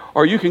that.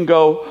 Or you can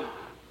go,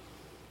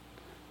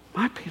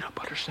 my peanut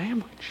butter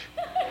sandwich.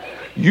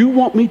 You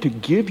want me to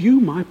give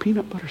you my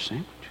peanut butter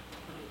sandwich?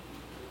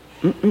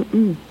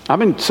 I've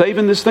been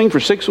saving this thing for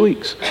 6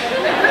 weeks.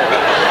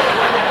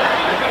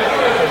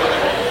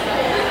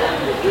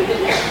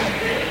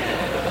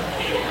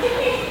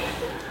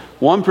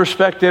 One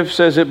perspective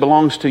says it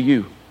belongs to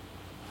you.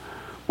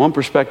 One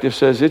perspective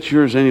says it's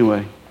yours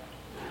anyway.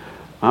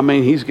 I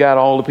mean, he's got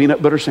all the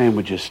peanut butter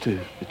sandwiches too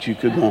that you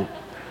could want.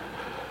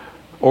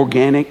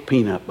 Organic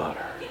peanut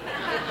butter.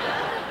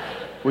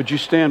 Would you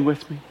stand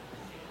with me?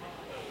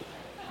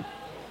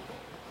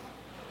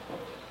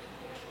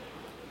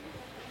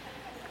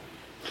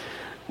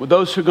 Would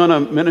those who are going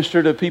to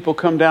minister to people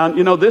come down?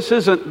 You know, this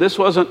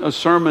wasn't a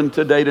sermon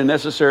today to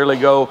necessarily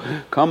go,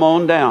 come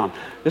on down.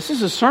 This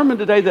is a sermon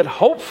today that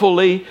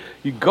hopefully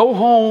you go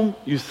home,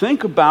 you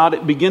think about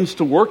it, begins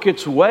to work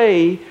its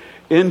way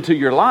into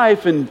your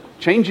life and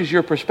changes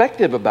your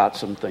perspective about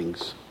some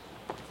things.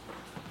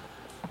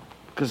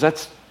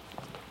 Because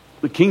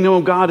the kingdom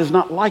of God is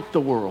not like the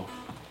world.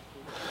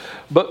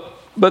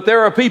 But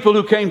there are people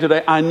who came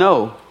today, I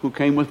know, who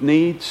came with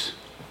needs,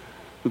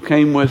 who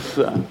came with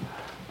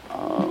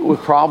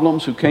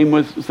problems, who came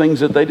with things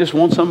that they just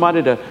want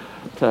somebody to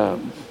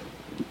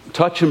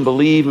touch and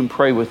believe and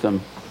pray with them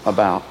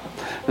about.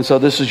 And so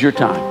this is your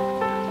time.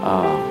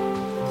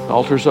 The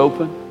altar's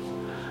open.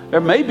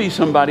 There may be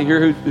somebody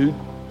here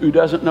who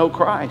doesn't know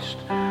Christ.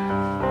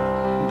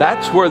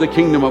 That's where the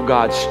kingdom of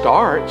God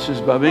starts, is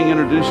by being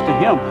introduced to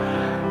Him.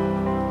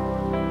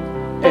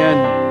 And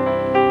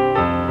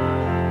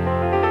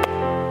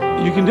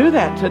you can do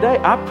that today.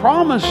 I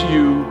promise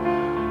you,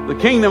 the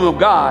kingdom of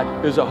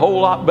God is a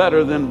whole lot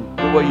better than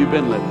the way you've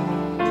been living.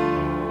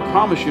 I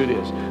promise you it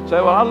is. Say,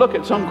 well, I look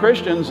at some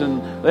Christians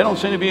and they don't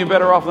seem to be any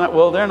better off than that.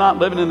 Well, they're not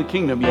living in the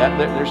kingdom yet.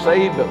 They're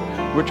saved, but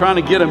we're trying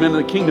to get them into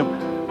the kingdom.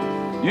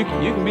 You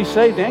can be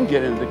saved and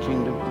get into the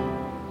kingdom.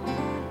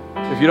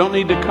 If you don't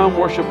need to come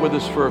worship with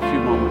us for a few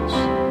moments,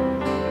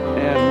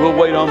 and we'll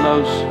wait on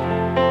those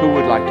who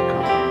would like to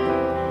come.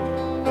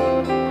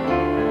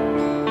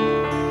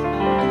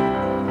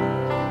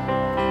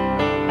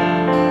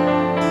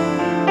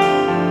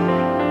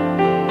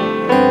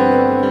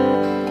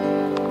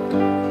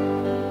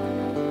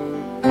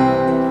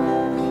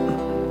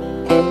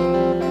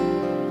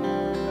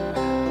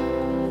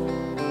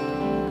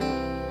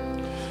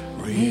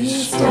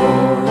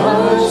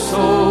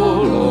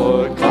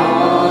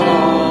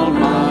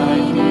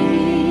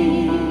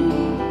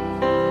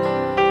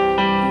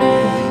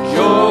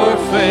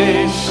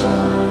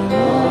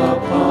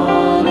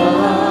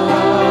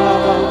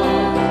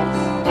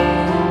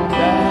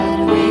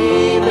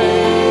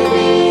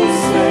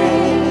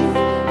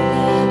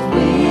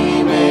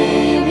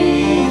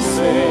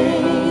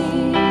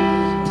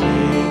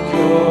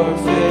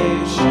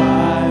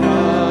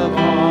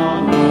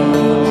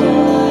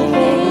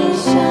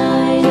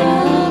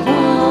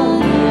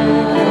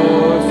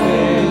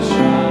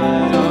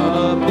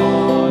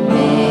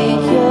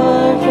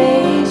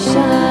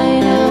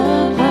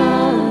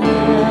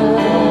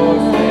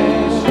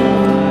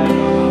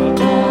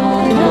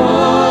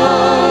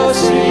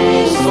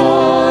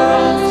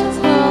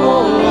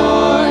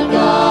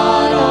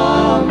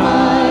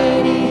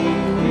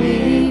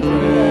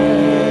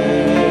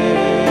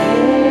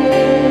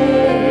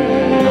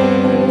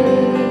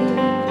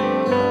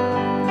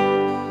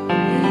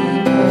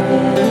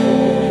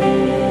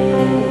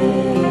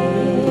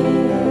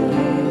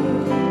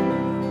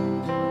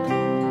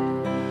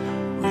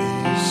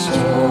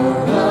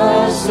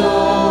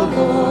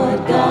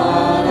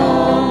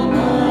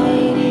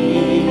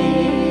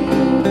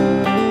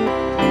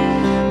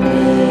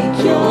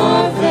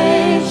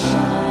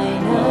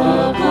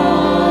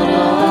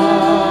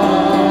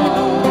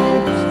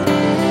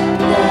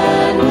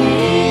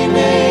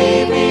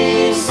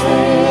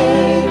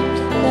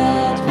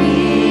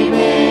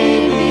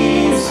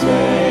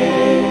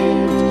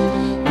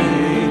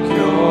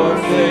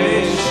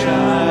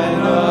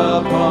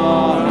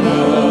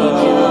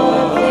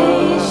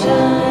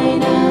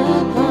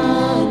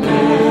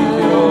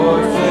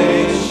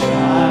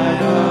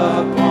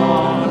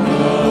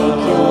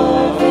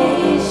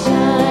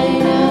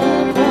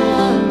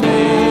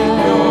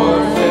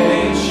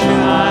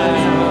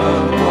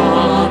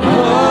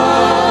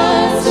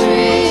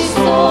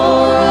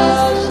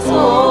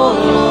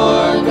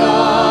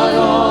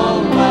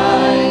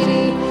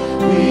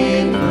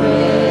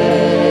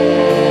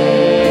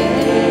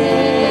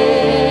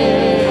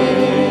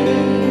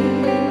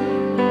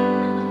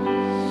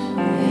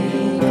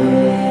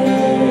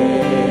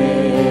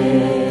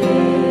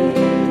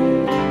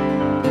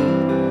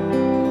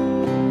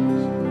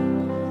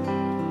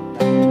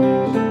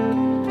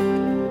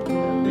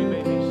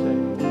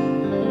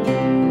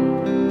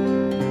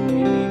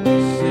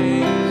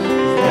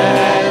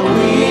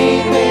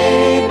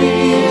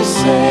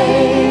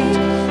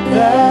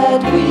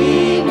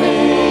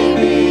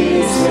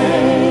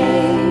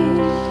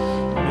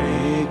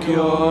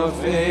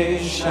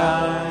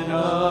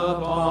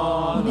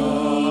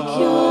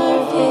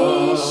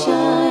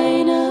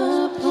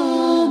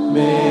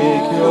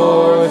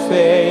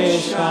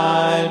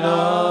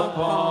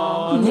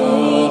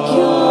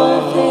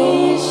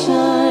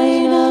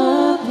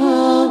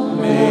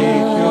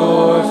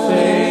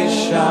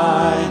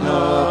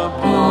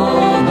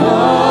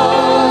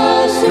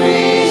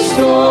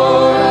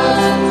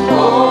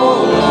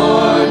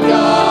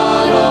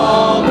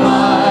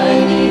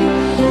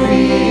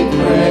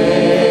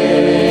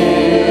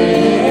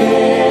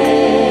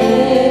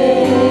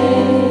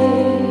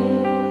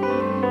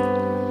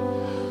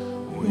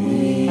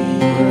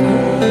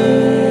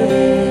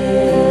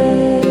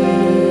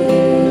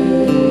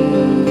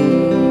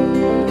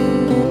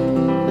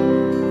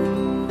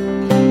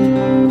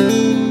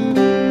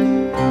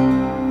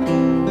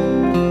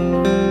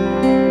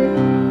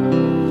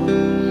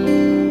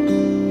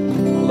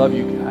 love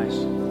you guys.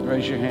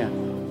 Raise your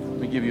hand.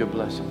 Let me give you a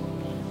blessing.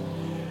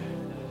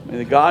 May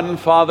the God and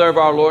Father of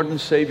our Lord and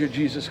Savior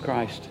Jesus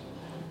Christ,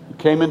 who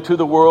came into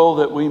the world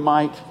that we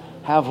might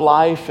have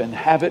life and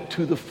have it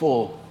to the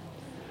full.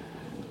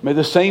 May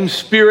the same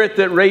Spirit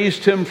that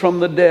raised him from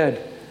the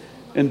dead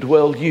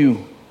indwell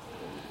you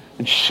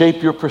and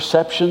shape your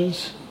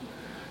perceptions,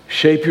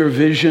 shape your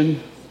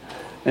vision,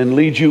 and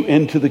lead you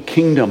into the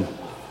kingdom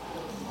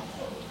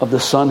of the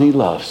Son he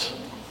loves.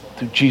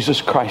 Through Jesus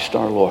Christ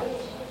our Lord.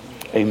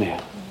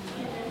 Amen.